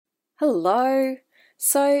Hello.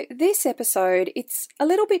 So this episode, it's a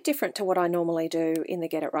little bit different to what I normally do in the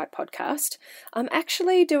Get It Right podcast. I'm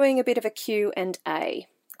actually doing a bit of a Q&A,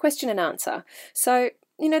 question and answer. So,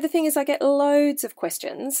 the thing is I get loads of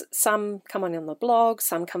questions. Some come on the blog,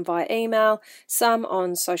 some come via email, some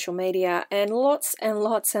on social media, and lots and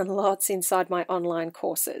lots and lots inside my online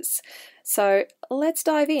courses. So let's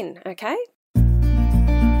dive in, okay?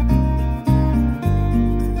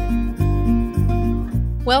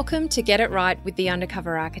 Welcome to Get It Right with the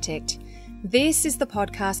Undercover Architect. This is the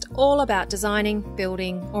podcast all about designing,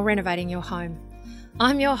 building, or renovating your home.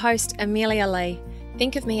 I'm your host, Amelia Lee.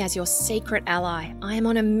 Think of me as your secret ally. I am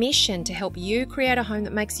on a mission to help you create a home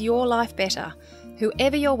that makes your life better,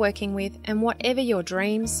 whoever you're working with and whatever your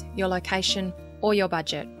dreams, your location, or your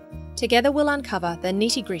budget. Together we'll uncover the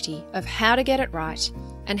nitty-gritty of how to get it right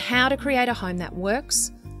and how to create a home that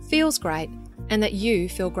works, feels great, and that you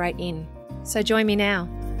feel great in. So join me now.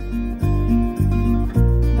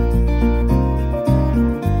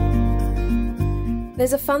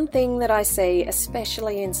 There's a fun thing that I see,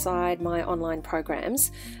 especially inside my online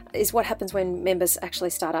programs, is what happens when members actually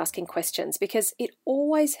start asking questions, because it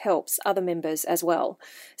always helps other members as well.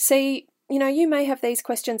 See, you may have these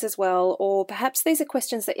questions as well, or perhaps these are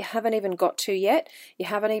questions that you haven't even got to yet, you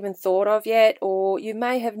haven't even thought of yet, or you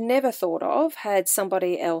may have never thought of had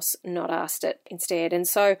somebody else not asked it instead. And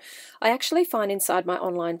so I actually find inside my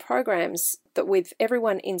online programs that with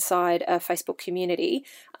everyone inside a Facebook community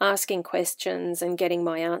asking questions and getting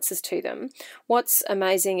my answers to them, what's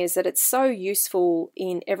amazing is that it's so useful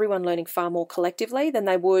in everyone learning far more collectively than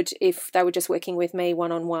they would if they were just working with me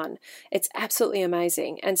one-on-one. It's absolutely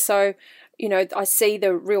amazing. And so, I see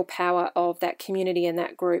the real power of that community and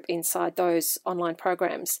that group inside those online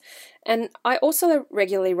programs. And I also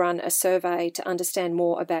regularly run a survey to understand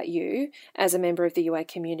more about you as a member of the UA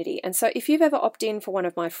community. And so if you've ever opted in for one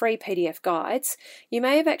of my free PDF guides, you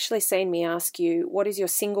may have actually seen me ask you, what is your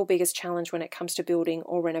single biggest challenge when it comes to building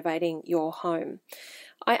or renovating your home?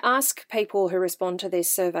 I ask people who respond to this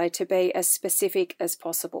survey to be as specific as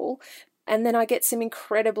possible. And then I get some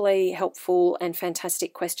incredibly helpful and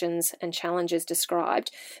fantastic questions and challenges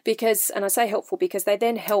described and I say helpful because they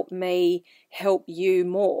then help me help you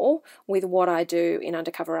more with what I do in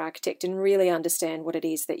Undercover Architect and really understand what it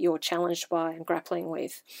is that you're challenged by and grappling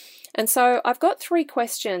with. And so I've got 3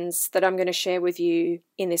 questions that I'm going to share with you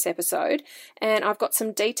in this episode, and I've got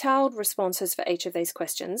some detailed responses for each of these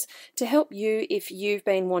questions to help you if you've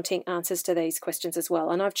been wanting answers to these questions as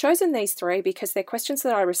well. And I've chosen these 3 because they're questions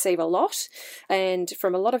that I receive a lot and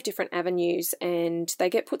from a lot of different avenues, and they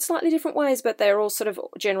get put slightly different ways, but they're all sort of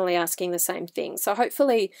generally asking the same thing. So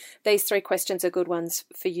hopefully these 3 questions are good ones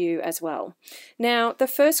for you as well. Now, the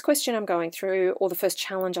first question I'm going through, or the first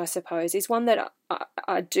challenge, I suppose, is one that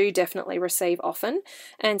I do definitely receive often.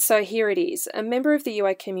 And so here it is. A member of the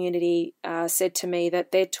UA community said to me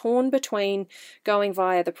that they're torn between going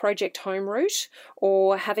via the project home route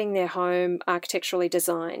or having their home architecturally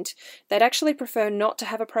designed. They'd actually prefer not to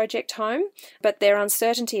have a project home, but their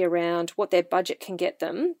uncertainty around what their budget can get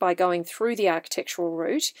them by going through the architectural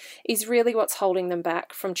route is really what's holding them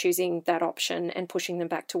back from choosing that option and pushing them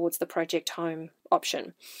back towards the project home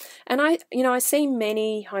option. And I see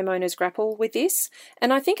many homeowners grapple with this,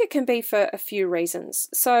 and I think it can be for a few reasons.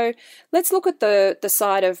 So let's look at the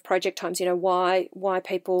side of project homes, why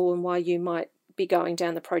people and why you might be going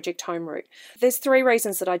down the project home route. There's 3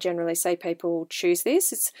 reasons that I generally say people choose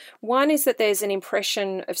this. One is that there's an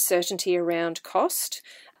impression of certainty around cost.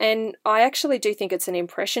 And I actually do think it's an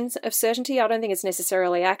impression of certainty. I don't think it's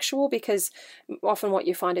necessarily actual, because often what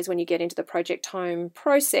you find is when you get into the project home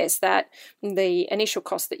process that the initial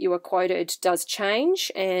cost that you were quoted does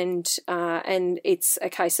change, and it's a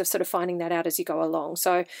case of sort of finding that out as you go along.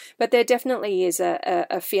 So, but there definitely is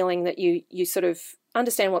a feeling that you sort of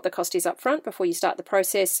understand what the cost is up front before you start the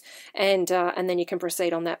process, and then you can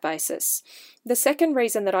proceed on that basis. The second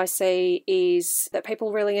reason that I see is that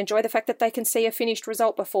people really enjoy the fact that they can see a finished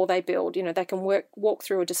result before they build. They can walk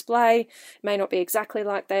through a display, may not be exactly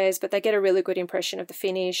like theirs, but they get a really good impression of the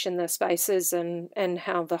finish and the spaces and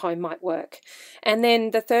how the home might work. And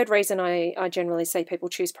then the third reason I generally see people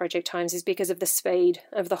choose project homes is because of the speed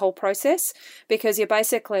of the whole process, because you're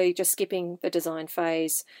basically just skipping the design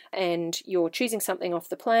phase and you're choosing something off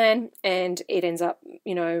the plan, and it ends up,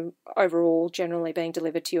 overall generally being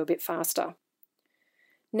delivered to you a bit faster.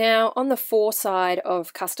 Now, on the side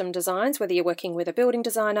of custom designs, whether you're working with a building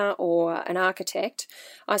designer or an architect,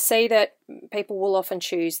 I see that people will often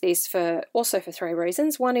choose this for 3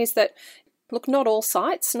 reasons. One is that Look, not all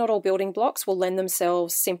sites, not all building blocks will lend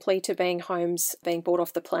themselves simply to being homes being bought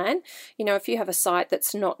off the plan. If you have a site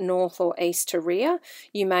that's not north or east to rear,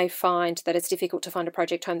 you may find that it's difficult to find a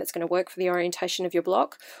project home that's going to work for the orientation of your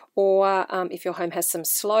block, or if your home has some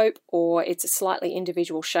slope or it's a slightly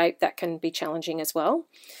individual shape, that can be challenging as well.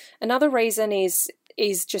 Another reason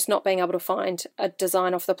is just not being able to find a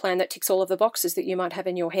design off the plan that ticks all of the boxes that you might have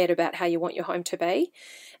in your head about how you want your home to be.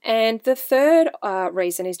 And the third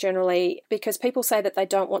reason is generally because people say that they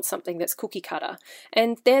don't want something that's cookie cutter.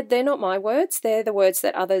 And they're not my words. They're the words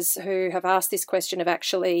that others who have asked this question have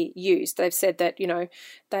actually used. They've said that,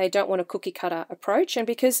 they don't want a cookie cutter approach. And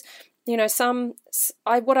because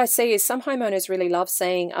what I see is some homeowners really love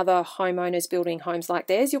seeing other homeowners building homes like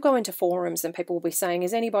theirs. You'll go into forums and people will be saying,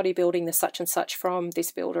 is anybody building the such and such from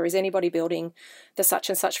this builder? Is anybody building the such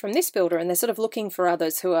and such from this builder? And they're sort of looking for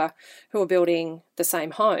others who are building the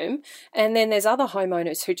same home. And then there's other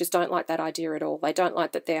homeowners who just don't like that idea at all. They don't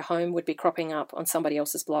like that their home would be cropping up on somebody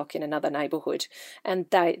else's block in another neighbourhood. And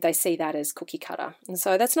they see that as cookie cutter. And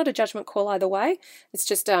so that's not a judgment call either way. It's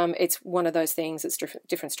just, it's one of those things. It's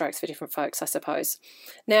different strokes for different folks, I suppose.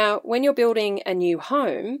 Now, when you're building a new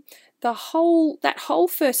home, that whole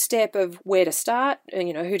first step of where to start,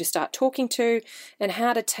 who to start talking to, and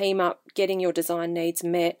how to team up getting your design needs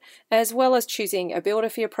met, as well as choosing a builder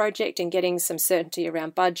for your project and getting some certainty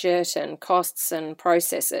around budget and costs and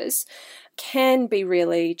processes, can be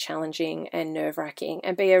really challenging and nerve-wracking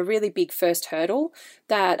and be a really big first hurdle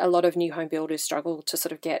that a lot of new home builders struggle to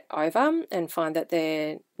sort of get over and find that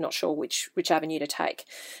they're not sure which avenue to take.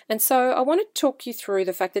 And so I want to talk you through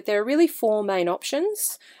the fact that there are really four main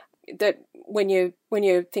options that when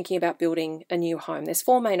you're thinking about building a new home, there's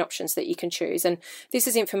four main options that you can choose. And this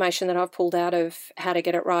is information that I've pulled out of How to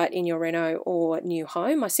Get It Right in Your Reno or New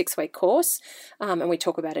Home, my 6-week course, and we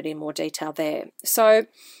talk about it in more detail there. So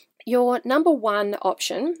your number one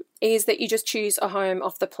option is that you just choose a home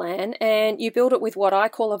off the plan and you build it with what I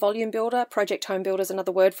call a volume builder. Project home builder is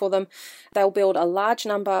another word for them. They'll build a large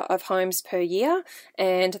number of homes per year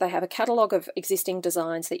and they have a catalogue of existing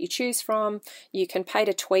designs that you choose from. You can pay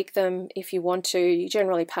to tweak them if you want to. You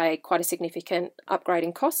generally pay quite a significant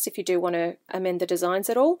upgrading costs if you do want to amend the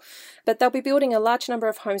designs at all. But they'll be building a large number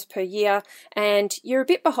of homes per year and you're a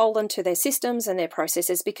bit beholden to their systems and their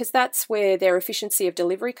processes because that's where their efficiency of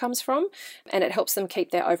delivery comes from and it helps them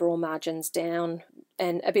keep their overall margins down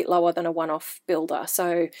and a bit lower than a one-off builder.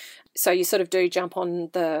 So you sort of do jump on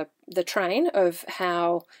the train of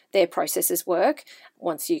how their processes work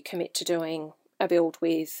once you commit to doing a build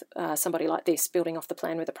with somebody like this, building off the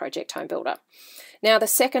plan with a project home builder. Now, the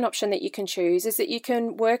second option that you can choose is that you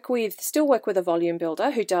can still work with a volume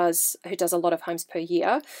builder who does a lot of homes per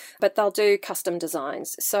year, but they'll do custom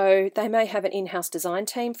designs. So they may have an in-house design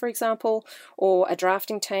team, for example, or a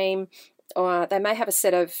drafting team, or they may have a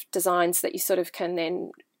set of designs that you sort of can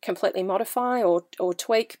then completely modify or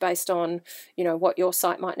tweak based on what your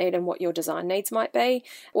site might need and what your design needs might be,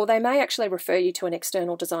 or they may actually refer you to an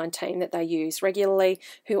external design team that they use regularly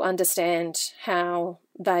who understand how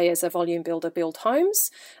they as a volume builder build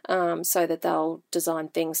homes, so that they'll design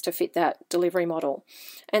things to fit that delivery model.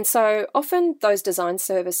 And so often those design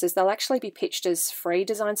services, they'll actually be pitched as free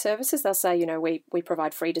design services. They'll say, we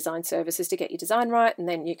provide free design services to get your design right, and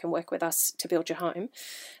then you can work with us to build your home.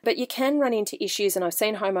 But you can run into issues, and I've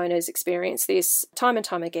seen homeowners experience this time and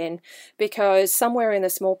time again, because somewhere in the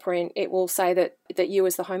small print it will say that you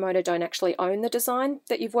as the homeowner don't actually own the design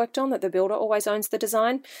that you've worked on, that the builder always owns the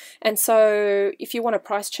design. And so if you want to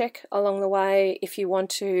price check along the way, if you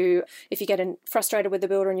get frustrated with the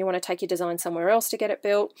builder and you want to take your design somewhere else to get it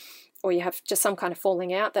built, or you have just some kind of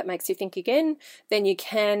falling out that makes you think again, then you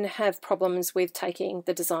can have problems with taking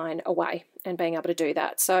the design away and being able to do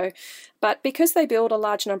that. But because they build a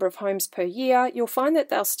large number of homes per year, you'll find that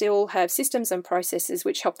they'll still have systems and processes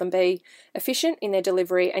which help them be efficient in their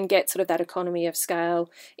delivery and get sort of that economy of scale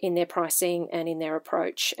in their pricing and in their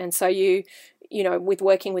approach. And so with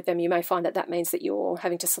working with them, you may find that means that you're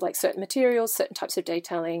having to select certain materials, certain types of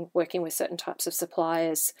detailing, working with certain types of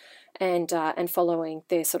suppliers, and following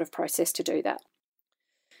their sort of process to do that.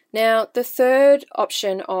 Now, the third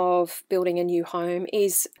option of building a new home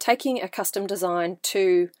is taking a custom design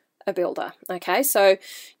to a builder. Okay, so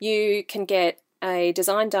you can get a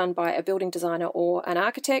design done by a building designer or an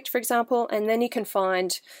architect, for example, and then you can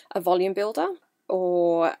find a volume builder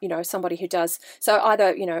or somebody who does so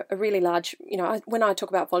either a really large when I talk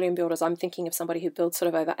about volume builders, I'm thinking of somebody who builds sort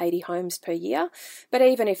of over 80 homes per year. But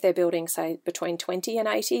even if they're building say between 20 and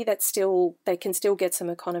 80, they can still get some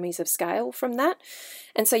economies of scale from that.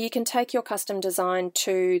 And so you can take your custom design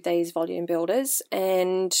to these volume builders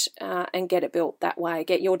and get it built that way,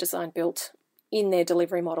 get your design built in their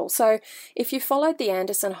delivery model. So if you followed the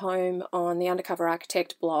Anderson home on the Undercover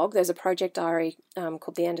Architect blog, there's a project diary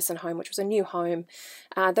called the Anderson home, which was a new home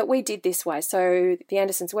that we did this way. So the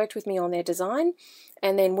Andersons worked with me on their design,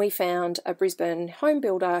 and then we found a Brisbane home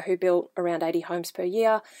builder who built around 80 homes per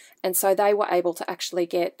year. And so they were able to actually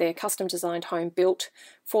get their custom designed home built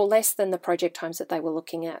for less than the project homes that they were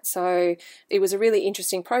looking at. So it was a really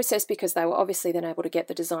interesting process because they were obviously then able to get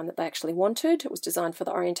the design that they actually wanted. It was designed for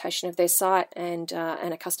the orientation of their site and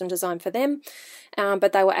a custom design for them,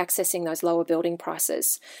 but they were accessing those lower building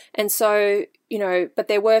prices. And so, but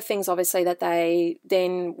there were things obviously that they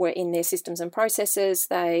then were in their systems and processes.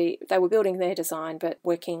 They were building their design, but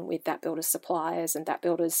working with that builder's suppliers, and that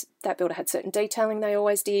builder had certain detailing they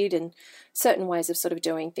always did and certain ways of sort of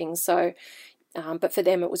doing things. So, but for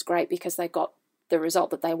them it was great because they got the result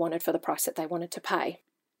that they wanted for the price that they wanted to pay.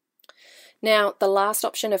 Now, the last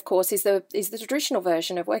option, of course, is the traditional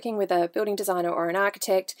version of working with a building designer or an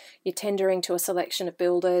architect. You're tendering to a selection of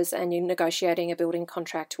builders and you're negotiating a building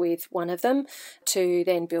contract with one of them to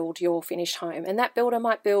then build your finished home. And that builder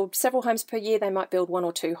might build several homes per year. They might build 1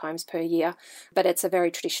 or 2 homes per year, but it's a very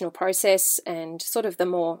traditional process and sort of the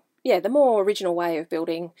more original way of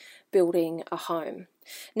building a home.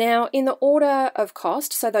 Now, in the order of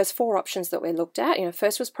cost, so those 4 options that we looked at,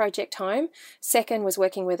 first was project home, second was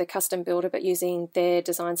working with a custom builder but using their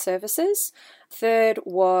design services, third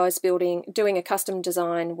was doing a custom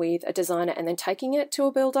design with a designer and then taking it to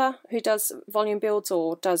a builder who does volume builds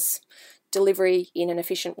or does delivery in an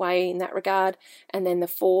efficient way in that regard. And then the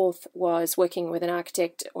fourth was working with an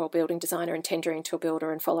architect or building designer and tendering to a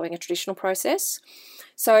builder and following a traditional process.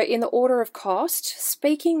 So in the order of cost,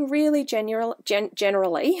 speaking really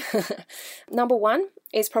generally, number 1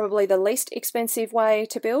 is probably the least expensive way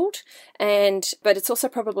to build, but it's also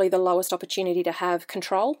probably the lowest opportunity to have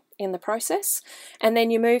control in the process. And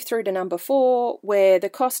then you move through to number 4, where the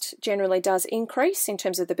cost generally does increase in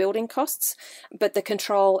terms of the building costs, but the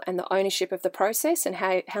control and the ownership of the process and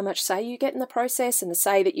how much say you get in the process and the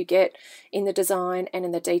say that you get in the design and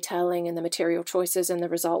in the detailing and the material choices and the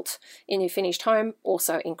result in your finished home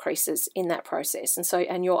also increases in that process.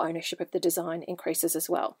 And your ownership of the design increases as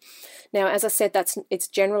well. Now, as I said, it's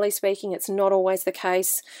generally speaking, it's not always the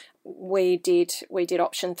case. We did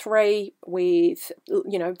option 3 with,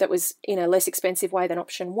 that was in a less expensive way than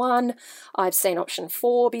option 1. I've seen option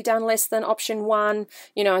 4 be done less than option 1.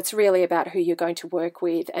 It's really about who you're going to work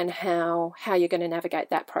with and how you're going to navigate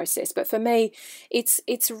that process. But for me, it's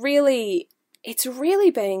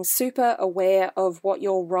really being super aware of what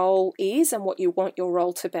your role is and what you want your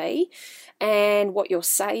role to be and what your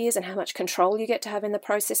say is and how much control you get to have in the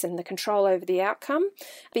process and the control over the outcome,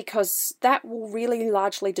 because that will really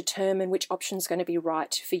largely determine which option is going to be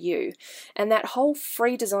right for you. And that whole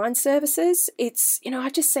free design services,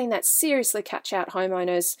 I've just seen that seriously catch out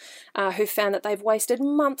homeowners who found that they've wasted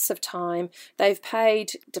months of time. They've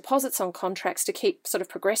paid deposits on contracts to keep sort of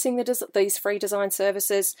progressing these free design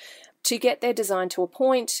services, to get their design to a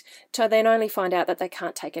point, to then only find out that they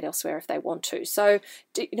can't take it elsewhere if they want to. So,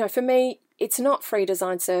 for me, it's not free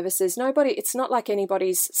design services. It's not like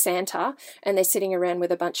anybody's Santa and they're sitting around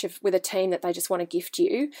with a team that they just want to gift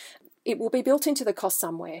you. It will be built into the cost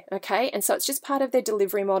somewhere, okay? And so it's just part of their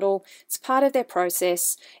delivery model. It's part of their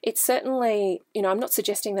process. It's certainly, I'm not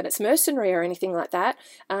suggesting that it's mercenary or anything like that.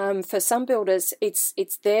 For some builders, it's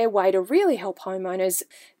their way to really help homeowners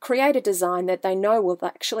create a design that they know will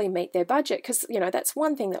actually meet their budget. Because, that's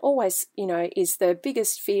one thing that always, is the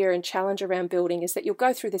biggest fear and challenge around building, is that you'll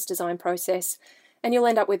go through this design process and you'll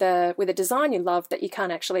end up with a design you love that you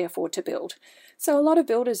can't actually afford to build. So a lot of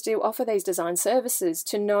builders do offer these design services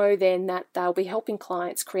to know then that they'll be helping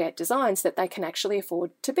clients create designs that they can actually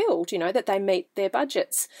afford to build, that they meet their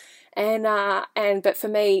budgets. But for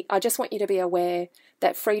me, I just want you to be aware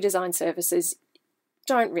that free design services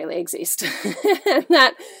don't really exist. And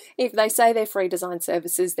that if they say they're free design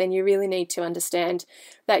services, then you really need to understand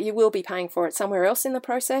that you will be paying for it somewhere else in the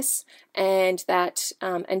process, and that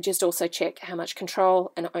and just also check how much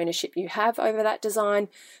control and ownership you have over that design,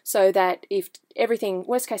 so that if everything,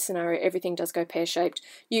 worst case scenario, everything does go pear-shaped,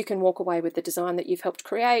 you can walk away with the design that you've helped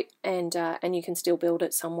create, and you can still build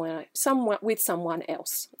it somewhere with someone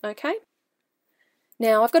else. Okay.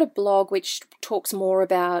 Now, I've got a blog which talks more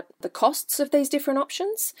about the costs of these different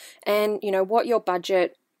options and, what your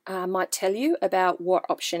budget might tell you about what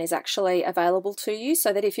option is actually available to you,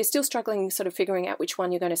 so that if you're still struggling sort of figuring out which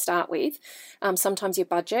one you're going to start with, sometimes your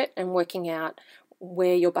budget and working out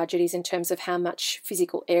where your budget is in terms of how much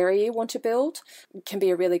physical area you want to build can be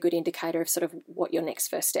a really good indicator of sort of what your next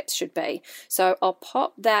first steps should be. So I'll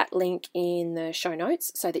pop that link in the show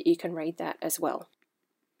notes so that you can read that as well.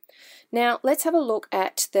 Now, let's have a look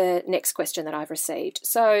at the next question that I've received.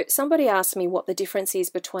 So somebody asked me what the difference is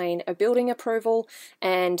between a building approval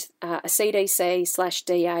and a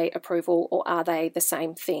CDC/DA approval, or are they the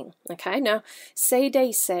same thing? Okay, now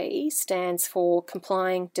CDC stands for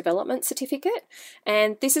Complying Development Certificate,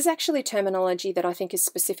 and this is actually terminology that I think is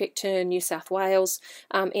specific to New South Wales.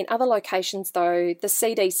 In other locations, though, the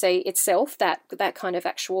CDC itself, that kind of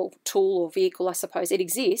actual tool or vehicle, I suppose, it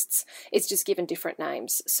exists. It's just given different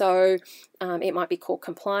names. So it might be called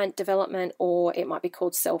compliant development, or it might be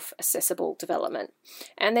called self-assessable development.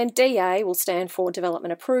 And then DA will stand for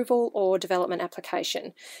development approval or development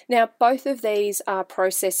application. Now, both of these are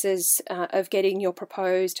processes of getting your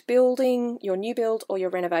proposed building, your new build or your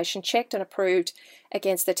renovation checked and approved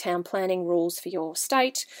against the town planning rules for your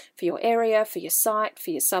state, for your area, for your site, for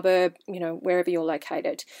your suburb, wherever you're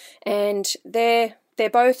located. And they're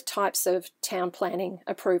both types of town planning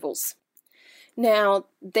approvals. Now,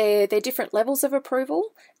 they're different levels of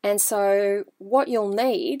approval, and so what you'll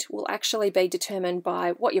need will actually be determined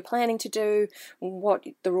by what you're planning to do, what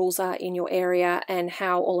the rules are in your area, and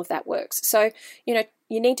how all of that works. So,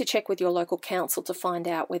 you need to check with your local council to find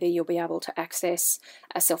out whether you'll be able to access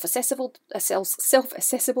a self-assessable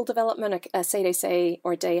development, a CDC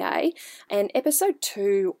or a DA. And episode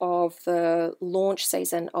 2 of the launch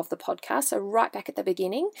season of the podcast, so right back at the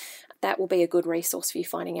beginning, that will be a good resource for you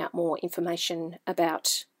finding out more information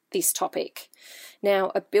about this topic.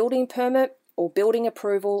 Now, a building permit or building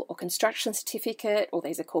approval or construction certificate, or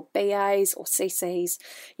these are called BAs or CCs,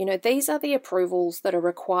 these are the approvals that are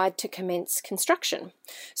required to commence construction.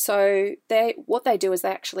 So what they do is they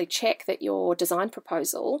actually check that your design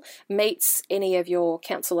proposal meets any of your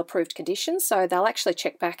council approved conditions. So they'll actually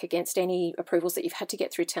check back against any approvals that you've had to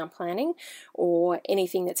get through town planning or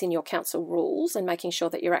anything that's in your council rules, and making sure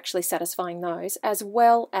that you're actually satisfying those, as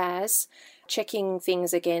well as checking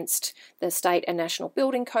things against the state and national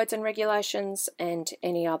building codes and regulations and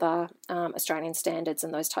any other Australian standards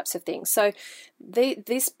and those types of things. So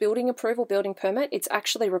this building approval, building permit, it's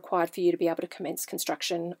actually required for you to be able to commence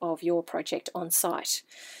construction of your project on site.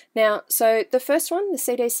 Now, so the first one, the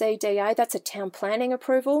CDC-DA, that's a town planning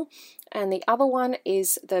approval. And the other one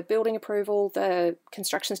is the building approval, the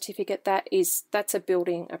construction certificate, that's a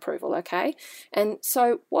building approval, okay? And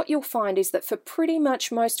so what you'll find is that for pretty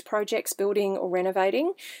much most projects, building or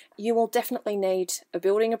renovating, you will definitely need a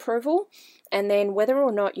building approval. And then whether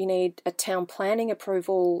or not you need a town planning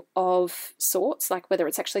approval of sorts, like whether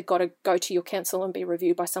it's actually got to go to your council and be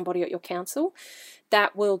reviewed by somebody at your council,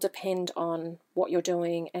 that will depend on what you're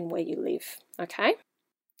doing and where you live, okay?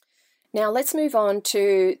 Now let's move on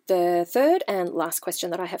to the third and last question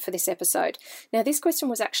that I have for this episode. Now this question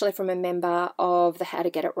was actually from a member of the How to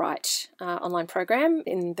Get It Right online program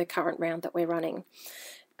in the current round that we're running.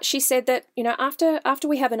 She said that, after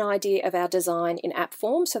we have an idea of our design in app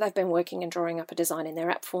form, so they've been working and drawing up a design in their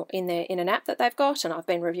app form, in an app that they've got, and I've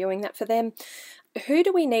been reviewing that for them. Who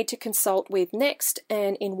do we need to consult with next,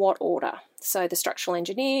 and in what order? So the structural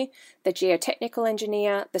engineer, the geotechnical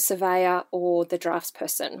engineer, the surveyor, or the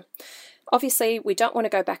draftsperson. Obviously, we don't want to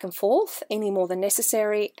go back and forth any more than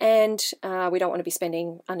necessary, and we don't want to be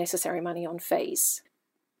spending unnecessary money on fees.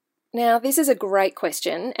 Now, this is a great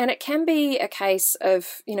question, and it can be a case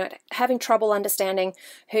of, having trouble understanding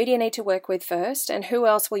who do you need to work with first, and who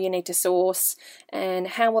else will you need to source, and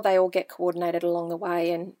how will they all get coordinated along the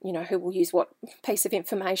way, and, who will use what piece of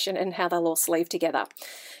information and how they'll all sleeve together.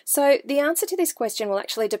 So the answer to this question will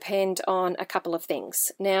actually depend on a couple of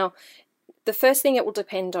things. Now, the first thing it will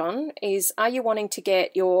depend on is, are you wanting to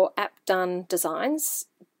get your app done designs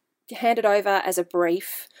handed over as a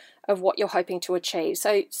brief of what you're hoping to achieve?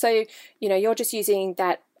 So you're just using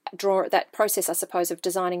that process, I suppose, of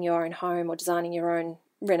designing your own home or designing your own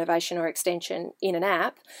renovation or extension in an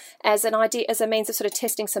app as an idea, as a means of sort of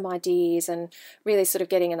testing some ideas and really sort of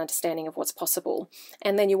getting an understanding of what's possible.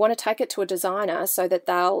 And then you want to take it to a designer so that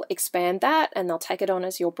they'll expand that and they'll take it on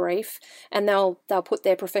as your brief, and they'll put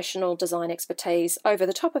their professional design expertise over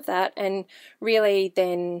the top of that, and really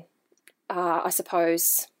then I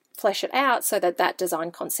suppose flesh it out so that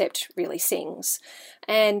design concept really sings.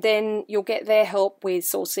 And then you'll get their help with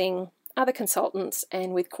sourcing other consultants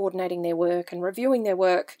and with coordinating their work and reviewing their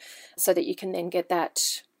work, so that you can then get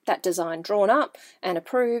that design drawn up and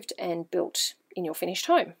approved and built in your finished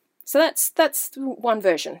home. So that's one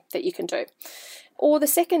version that you can do. Or the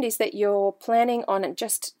second is that you're planning on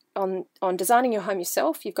just on designing your home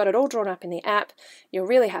yourself, you've got it all drawn up in the app, you're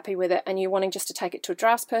really happy with it, and you're wanting just to take it to a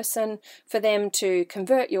draftsperson for them to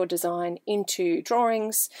convert your design into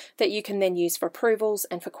drawings that you can then use for approvals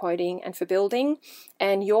and for quoting and for building,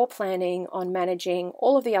 and you're planning on managing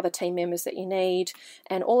all of the other team members that you need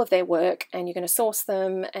and all of their work, and you're going to source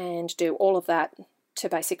them and do all of that to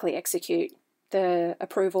basically execute the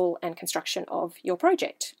approval and construction of your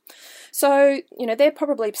project. So, they're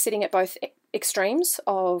probably sitting at both extremes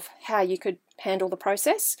of how you could handle the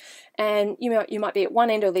process, and you might be at one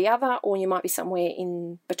end or the other, or you might be somewhere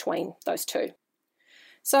in between those two.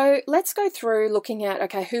 So let's go through looking at,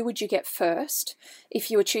 okay, who would you get first if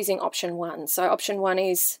you were choosing option one? So option one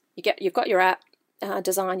is you've got your app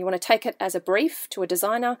design, you want to take it as a brief to a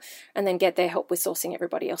designer and then get their help with sourcing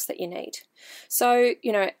everybody else that you need. So,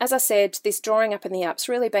 as I said, this drawing up in the app's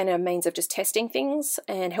really been a means of just testing things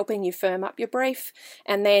and helping you firm up your brief,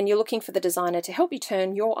 and then you're looking for the designer to help you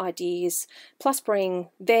turn your ideas plus bring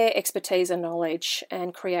their expertise and knowledge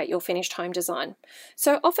and create your finished home design.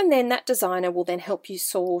 So often then that designer will then help you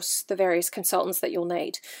source the various consultants that you'll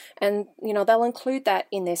need, and they'll include that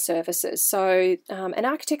in their services. So and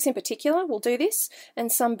architects in particular will do this,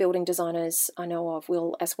 and some building designers I know of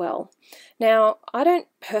will as well. Now, I don't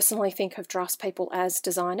personally think of draftspeople as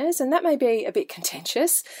designers, and that may be a bit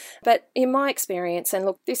contentious, but in my experience, and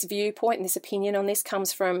look, this viewpoint and this opinion on this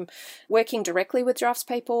comes from working directly with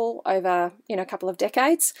draftspeople over a couple of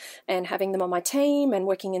decades, and having them on my team and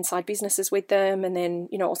working inside businesses with them, and then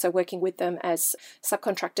also working with them as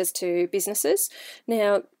subcontractors to businesses.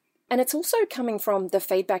 Now, and it's also coming from the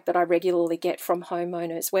feedback that I regularly get from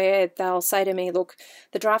homeowners, where they'll say to me, look,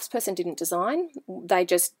 the draftsperson didn't design, they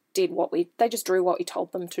just drew what we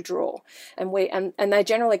told them to draw. And they're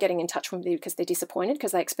generally getting in touch with me because they're disappointed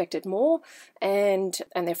because they expected more, and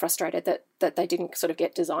they're frustrated that they didn't sort of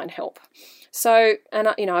get design help. So, and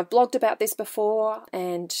I've blogged about this before,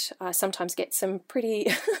 and I sometimes get some pretty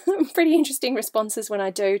interesting responses when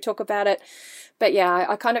I do talk about it. But yeah,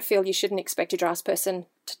 I kind of feel you shouldn't expect your draftsperson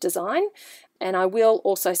to design. And I will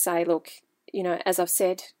also say, look, as I've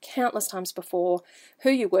said countless times before, who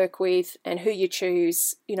you work with and who you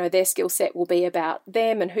choose, their skill set will be about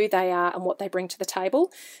them and who they are and what they bring to the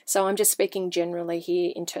table. So I'm just speaking generally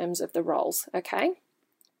here in terms of the roles, okay?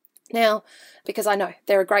 Now, because I know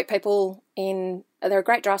there are great people there are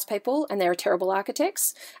great draftspeople and there are terrible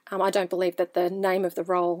architects. I don't believe that the name of the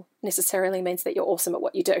role necessarily means that you're awesome at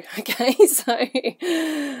what you do, okay? So,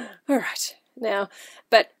 all right. Now,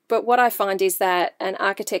 but what I find is that an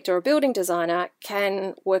architect or a building designer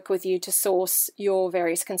can work with you to source your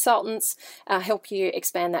various consultants, help you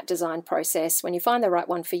expand that design process when you find the right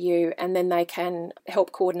one for you, and then they can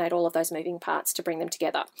help coordinate all of those moving parts to bring them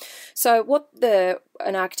together. So what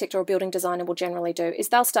an architect or a building designer will generally do is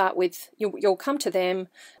they'll start with, you'll come to them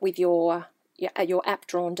with your app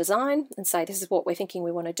drawn design and say, this is what we're thinking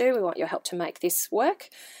we want to do. We want your help to make this work.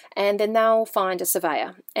 And then they'll find a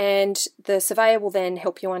surveyor, and the surveyor will then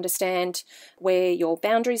help you understand where your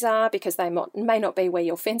boundaries are, because they may not be where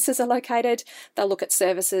your fences are located. They'll look at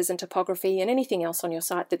services and topography and anything else on your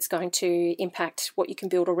site that's going to impact what you can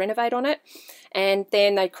build or renovate on it. And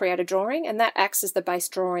then they create a drawing, and that acts as the base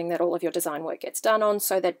drawing that all of your design work gets done on,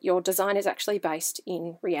 so that your design is actually based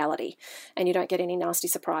in reality and you don't get any nasty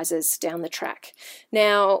surprises down the track.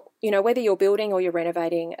 Now, whether you're building or you're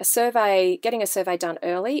renovating, getting a survey done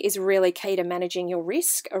early is really key to managing your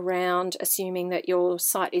risk around assuming that your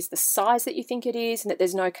site is the size that you think it is and that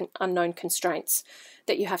there's no unknown constraints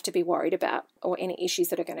that you have to be worried about, or any issues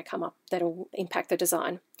that are going to come up that will impact the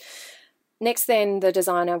design. Next, then, the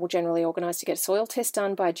designer will generally organise to get a soil test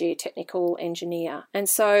done by a geotechnical engineer. And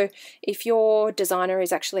so if your designer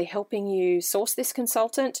is actually helping you source this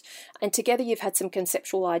consultant, and together you've had some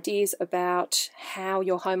conceptual ideas about how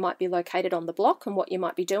your home might be located on the block and what you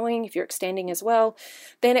might be doing if you're extending as well,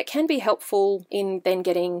 then it can be helpful in then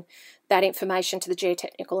getting that information to the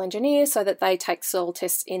geotechnical engineer so that they take soil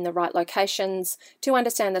tests in the right locations to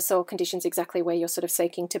understand the soil conditions exactly where you're sort of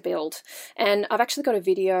seeking to build. And I've actually got a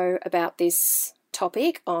video about this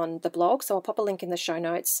topic on the blog, so I'll pop a link in the show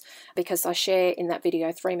notes, because I share in that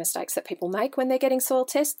video 3 mistakes that people make when they're getting soil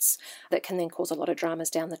tests that can then cause a lot of dramas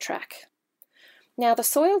down the track. Now, the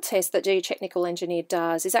soil test that geotechnical engineer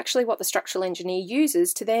does is actually what the structural engineer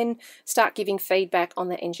uses to then start giving feedback on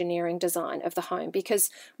the engineering design of the home, because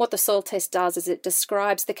what the soil test does is it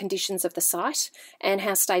describes the conditions of the site and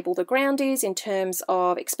how stable the ground is in terms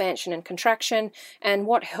of expansion and contraction, and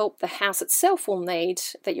what help the house itself will need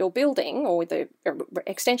that you're building, or the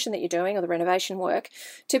extension that you're doing, or the renovation work,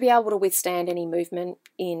 to be able to withstand any movement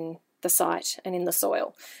in the site and in the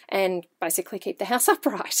soil, and basically keep the house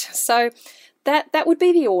upright. So that would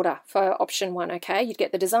be the order for option 1, okay? You'd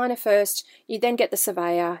get the designer first, you'd then get the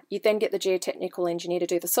surveyor, you'd then get the geotechnical engineer to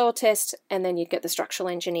do the soil test, and then you'd get the structural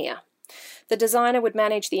engineer. The designer would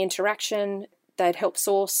manage the interaction. They'd help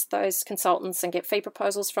source those consultants and get fee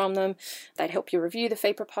proposals from them. They'd help you review the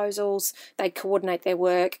fee proposals. They'd coordinate their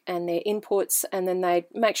work and their inputs, and then they'd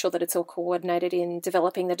make sure that it's all coordinated in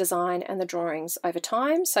developing the design and the drawings over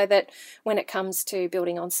time, so that when it comes to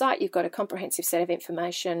building on site, you've got a comprehensive set of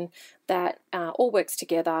information that all works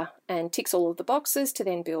together and ticks all of the boxes to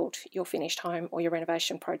then build your finished home or your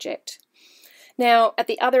renovation project. Now, at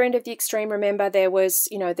the other end of the extreme, remember, there was,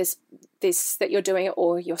 this that you're doing it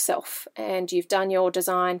all yourself, and you've done your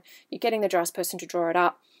design, you're getting the draftsperson to draw it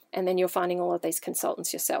up, and then you're finding all of these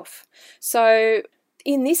consultants yourself. So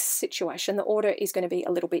in this situation, the order is going to be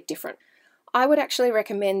a little bit different. I would actually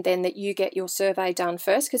recommend then that you get your survey done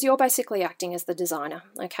first, because you're basically acting as the designer,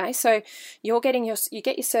 okay? So you get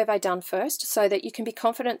your survey done first so that you can be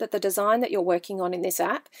confident that the design that you're working on in this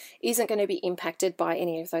app isn't going to be impacted by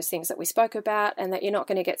any of those things that we spoke about, and that you're not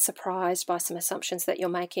going to get surprised by some assumptions that you're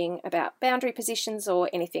making about boundary positions or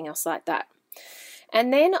anything else like that.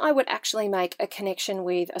 And then I would actually make a connection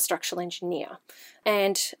with a structural engineer.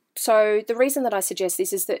 And so the reason that I suggest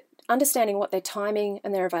this is that understanding what their timing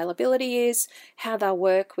and their availability is, how they'll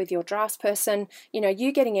work with your draftsperson,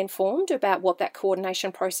 you getting informed about what that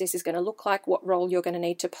coordination process is going to look like, what role you're going to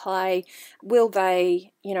need to play. Will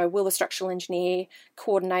the structural engineer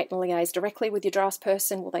coordinate and liaise directly with your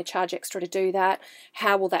draftsperson? Will they charge extra to do that?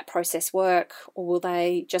 How will that process work? Or will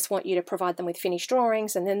they just want you to provide them with finished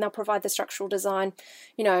drawings and then they'll provide the structural design?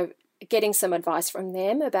 Getting some advice from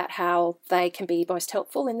them about how they can be most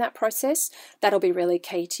helpful in that process, that'll be really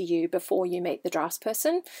key to you before you meet the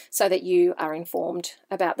draftsperson, so that you are informed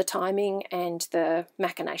about the timing and the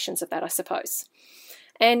machinations of that, I suppose.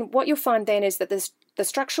 And what you'll find then is that the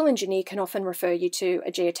structural engineer can often refer you to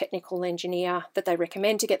a geotechnical engineer that they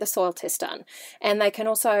recommend to get the soil test done. And they can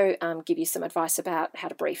also give you some advice about how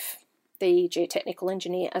to brief the geotechnical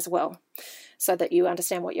engineer as well, so that you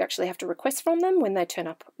understand what you actually have to request from them when they turn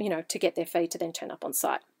up, to get their fee to then turn up on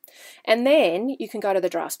site. And then you can go to the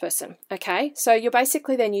draftsperson, okay? So you're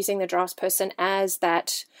basically then using the draftsperson as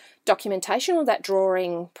that documentation or that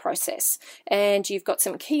drawing process. And you've got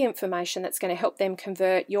some key information that's going to help them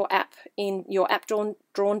convert your app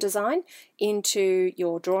drawn design into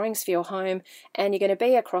your drawings for your home. And you're going to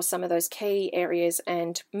be across some of those key areas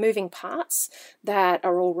and moving parts that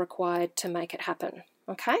are all required to make it happen,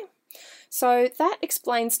 okay? So that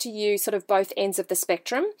explains to you sort of both ends of the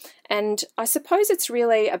spectrum, and I suppose it's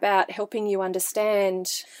really about helping you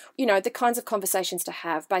understand, the kinds of conversations to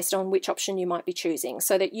have based on which option you might be choosing,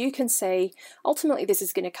 so that you can see, ultimately this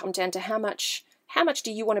is going to come down to how much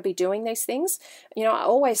do you want to be doing these things? I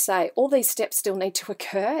always say all these steps still need to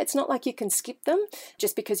occur. It's not like you can skip them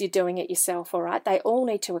just because you're doing it yourself, all right? They all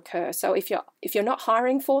need to occur. So if you're not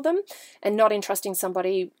hiring for them and not entrusting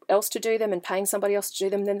somebody else to do them and paying somebody else to do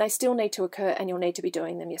them, then they still need to occur and you'll need to be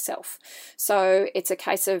doing them yourself. So it's a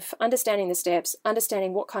case of understanding the steps,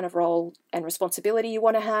 understanding what kind of role and responsibility you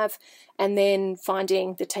want to have, and then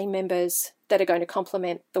finding the team members that are going to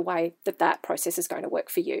complement the way that process is going to work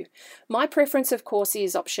for you. My preference, of course,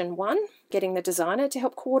 is option 1, getting the designer to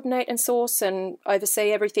help coordinate and source and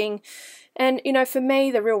oversee everything. And, for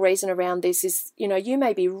me, the real reason around this is, you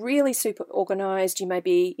may be really super organised, you may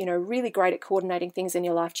be, really great at coordinating things in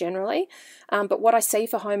your life generally. But what I see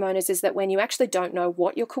for homeowners is that when you actually don't know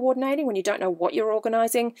what you're coordinating, when you don't know what you're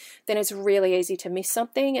organising, then it's really easy to miss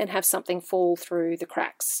something and have something fall through the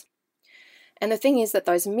cracks. And the thing is that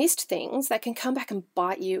those missed things, they can come back and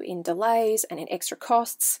bite you in delays and in extra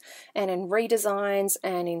costs and in redesigns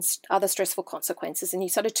and in other stressful consequences. And you're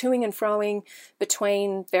sort of toing and froing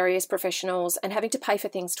between various professionals and having to pay for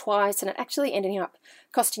things twice, and it actually ending up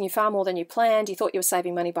costing you far more than you planned. You thought you were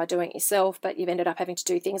saving money by doing it yourself, but you've ended up having to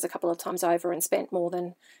do things a couple of times over and spent more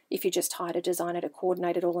than if you just hired a designer to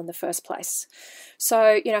coordinate it all in the first place.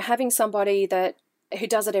 So, having somebody who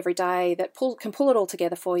does it every day, that can pull it all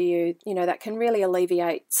together for you, that can really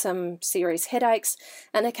alleviate some serious headaches,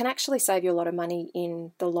 and it can actually save you a lot of money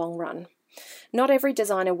in the long run. Not every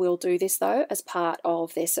designer will do this, though, as part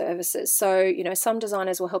of their services. So, some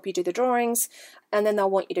designers will help you do the drawings and then they'll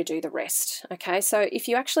want you to do the rest. Okay, so if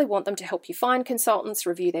you actually want them to help you find consultants,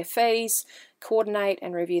 review their fees, coordinate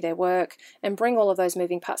and review their work, and bring all of those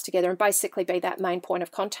moving parts together and basically be that main point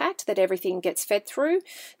of contact that everything gets fed through,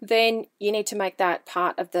 then you need to make that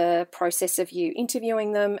part of the process of you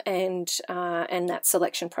interviewing them and that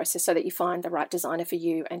selection process so that you find the right designer for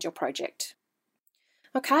you and your project.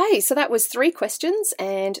 Okay, so that was 3 questions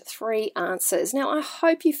and 3 answers. Now, I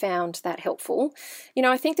hope you found that helpful.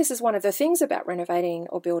 I think this is one of the things about renovating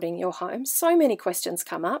or building your home. So many questions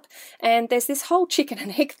come up, and there's this whole chicken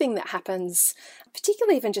and egg thing that happens,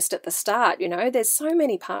 particularly even just at the start. There's so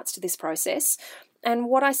many parts to this process. And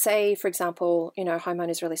what I say, for example,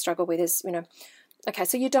 homeowners really struggle with is, okay,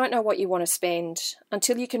 so you don't know what you want to spend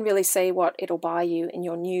until you can really see what it'll buy you in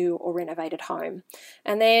your new or renovated home.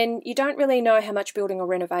 And then you don't really know how much building or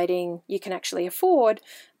renovating you can actually afford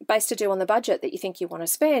based to do on the budget that you think you want to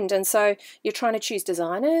spend. And so you're trying to choose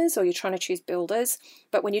designers or you're trying to choose builders,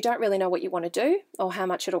 but when you don't really know what you want to do or how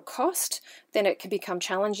much it'll cost, then it can become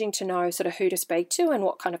challenging to know sort of who to speak to and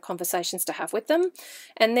what kind of conversations to have with them.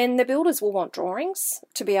 And then the builders will want drawings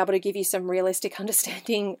to be able to give you some realistic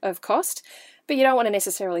understanding of cost. But you don't want to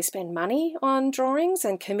necessarily spend money on drawings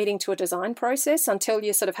and committing to a design process until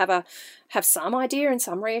you sort of have some idea and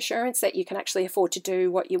some reassurance that you can actually afford to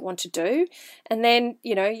do what you want to do. And then,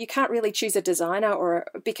 you can't really choose a designer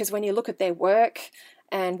because when you look at their work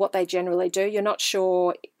and what they generally do, you're not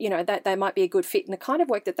sure, that they might be a good fit in the kind of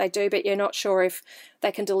work that they do, but you're not sure if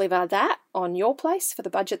they can deliver that on your place for the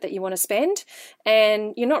budget that you want to spend.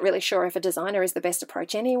 And you're not really sure if a designer is the best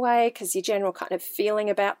approach anyway, because your general kind of feeling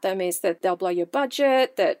about them is that they'll blow your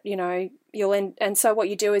budget, that, you'll end. And so what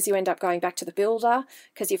you do is you end up going back to the builder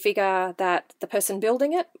because you figure that the person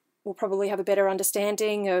building it will probably have a better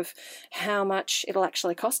understanding of how much it'll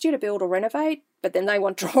actually cost you to build or renovate, but then they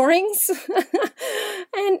want drawings.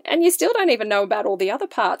 and you still don't even know about all the other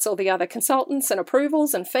parts, all the other consultants and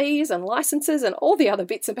approvals and fees and licenses and all the other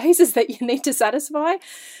bits and pieces that you need to satisfy.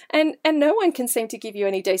 And no one can seem to give you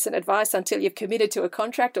any decent advice until you've committed to a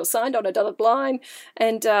contract or signed on a dotted line,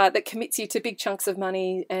 and that commits you to big chunks of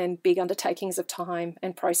money and big undertakings of time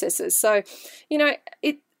and processes. So,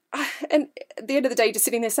 and at the end of the day, you're just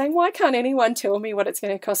sitting there saying, why can't anyone tell me what it's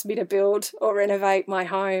going to cost me to build or renovate my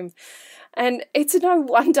home? And it's no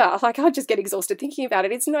wonder, I just get exhausted thinking about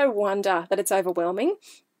it. It's no wonder that it's overwhelming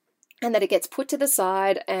and that it gets put to the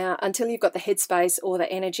side until you've got the headspace or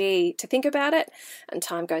the energy to think about it, and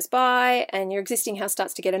time goes by and your existing house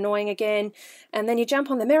starts to get annoying again, and then you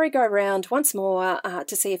jump on the merry-go-round once more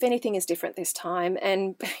to see if anything is different this time.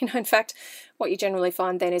 And in fact, what you generally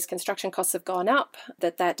find then is construction costs have gone up,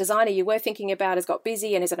 that designer you were thinking about has got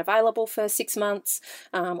busy and isn't available for 6 months,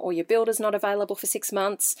 or your builder's not available for 6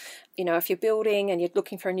 months. If you're building and you're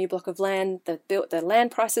looking for a new block of land, the land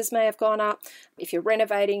prices may have gone up. If you're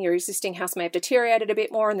renovating, your existing house may have deteriorated a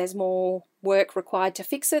bit more and there's more work required to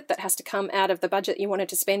fix it that has to come out of the budget you wanted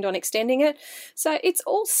to spend on extending it. So it's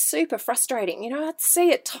all super frustrating. I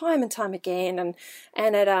see it time and time again, and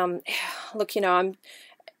it look,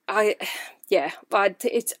 but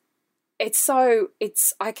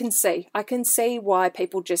I can see why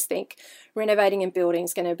people just think renovating and building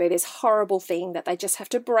is going to be this horrible thing that they just have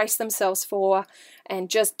to brace themselves for and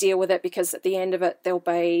just deal with it, because at the end of it there'll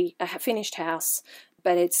be a finished house,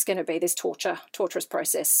 but it's going to be this torturous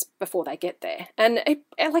process before they get there. And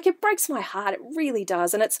it breaks my heart. It really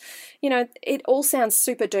does. And it's, it all sounds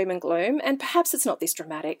super doom and gloom, and perhaps it's not this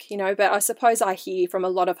dramatic, but I suppose I hear from a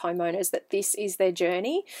lot of homeowners that this is their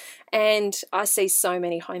journey. And I see so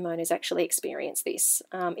many homeowners actually experience this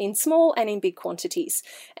in small and in big quantities.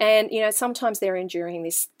 And, sometimes they're enduring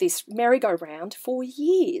this merry-go-round for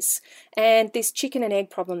years, and this chicken and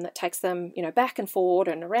egg problem that takes them, back and forward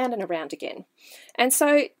and around again. And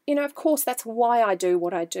so, of course, that's why I do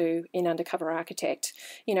what I do in Undercover Architect,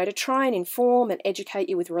 to try and inform and educate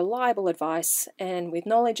you with reliable advice and with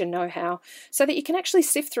knowledge and know-how, so that you can actually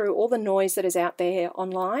sift through all the noise that is out there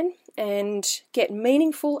online and get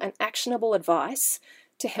meaningful and actionable advice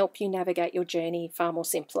to help you navigate your journey far more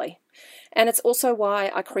simply. And it's also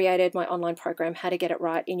why I created my online program, How to Get It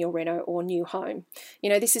Right in Your Reno or New Home.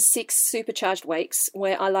 This is 6 supercharged weeks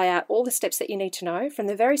where I lay out all the steps that you need to know from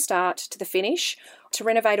the very start to the finish to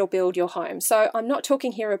renovate or build your home. So I'm not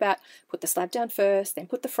talking here about put the slab down first, then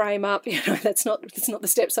put the frame up. That's not the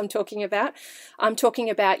steps I'm talking about. I'm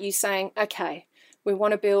talking about you saying, okay, we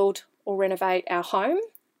want to build or renovate our home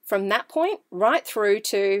from that point right through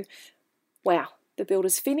to, wow, the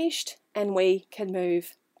builder's finished and we can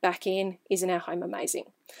move back in. Isn't our home amazing?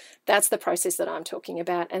 That's the process that I'm talking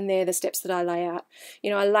about, and they're the steps that I lay out.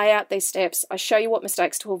 I lay out these steps. I show you what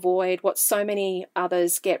mistakes to avoid, what so many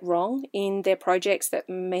others get wrong in their projects that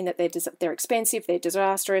mean that they're expensive, they're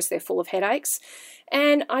disastrous, they're full of headaches.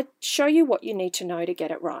 And I show you what you need to know to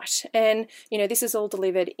get it right. And, this is all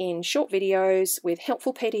delivered in short videos with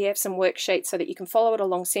helpful PDFs and worksheets so that you can follow it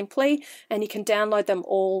along simply, and you can download them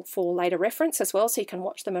all for later reference as well, so you can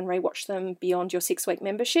watch them and rewatch them beyond your 6-week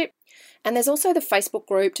membership. And there's also the Facebook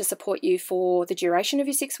group group to support you for the duration of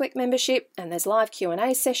your 6-week membership, and there's live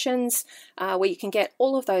Q&A sessions where you can get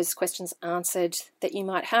all of those questions answered that you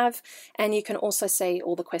might have, and you can also see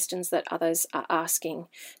all the questions that others are asking.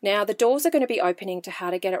 Now, the doors are going to be opening to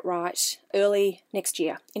How to Get It Right early next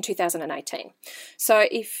year in 2018. So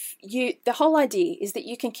the whole idea is that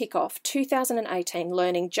you can kick off 2018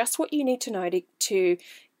 learning just what you need to know to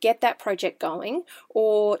get that project going,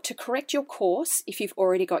 or to correct your course if you've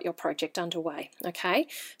already got your project underway, okay?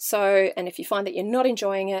 So, and if you find that you're not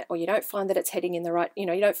enjoying it, or you don't find that it's heading in the right, you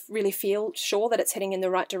don't really feel sure that it's heading in the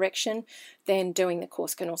right direction, then doing the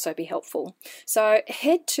course can also be helpful. So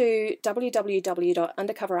head to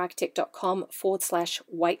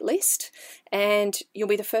www.undercoverarchitect.com/waitlist, and you'll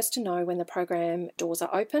be the first to know when the program doors are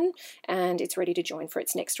open and it's ready to join for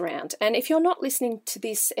its next round. And if you're not listening to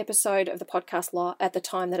this episode of the podcast at the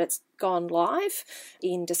time that it's gone live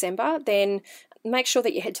in December, then make sure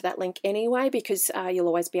that you head to that link anyway, because you'll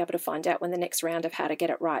always be able to find out when the next round of How to Get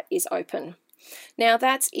It Right is open. Now,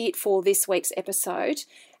 that's it for this week's episode.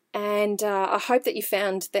 And I hope that you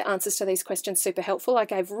found the answers to these questions super helpful. I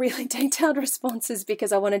gave really detailed responses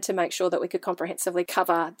because I wanted to make sure that we could comprehensively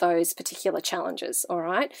cover those particular challenges, all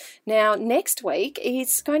right? Now, next week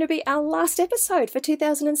is going to be our last episode for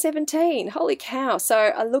 2017. Holy cow. So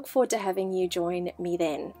I look forward to having you join me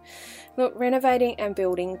then. Look, renovating and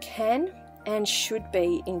building can and should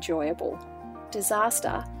be enjoyable.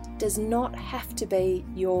 Disaster does not have to be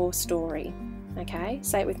your story, okay?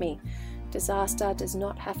 Say it with me. Disaster does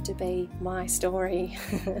not have to be my story.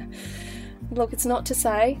 Look, it's not to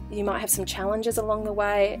say you might have some challenges along the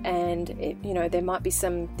way, and there might be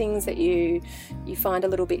some things that you find a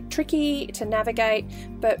little bit tricky to navigate,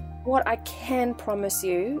 but what I can promise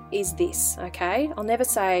you is this, okay? I'll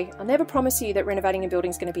never promise you that renovating and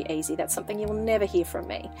building is going to be easy. That's something you'll never hear from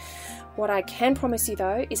me. What I can promise you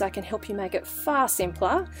though is I can help you make it far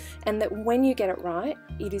simpler, and that when you get it right,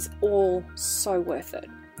 it is all so worth it.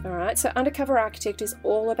 All right, so Undercover Architect is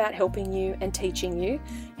all about helping you and teaching you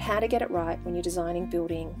how to get it right when you're designing,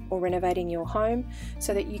 building, or renovating your home,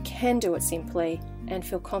 so that you can do it simply and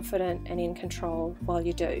feel confident and in control while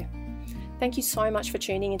you do. Thank you so much for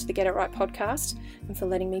tuning into the Get It Right podcast and for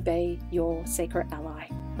letting me be your secret ally.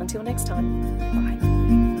 Until next time,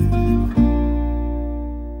 bye.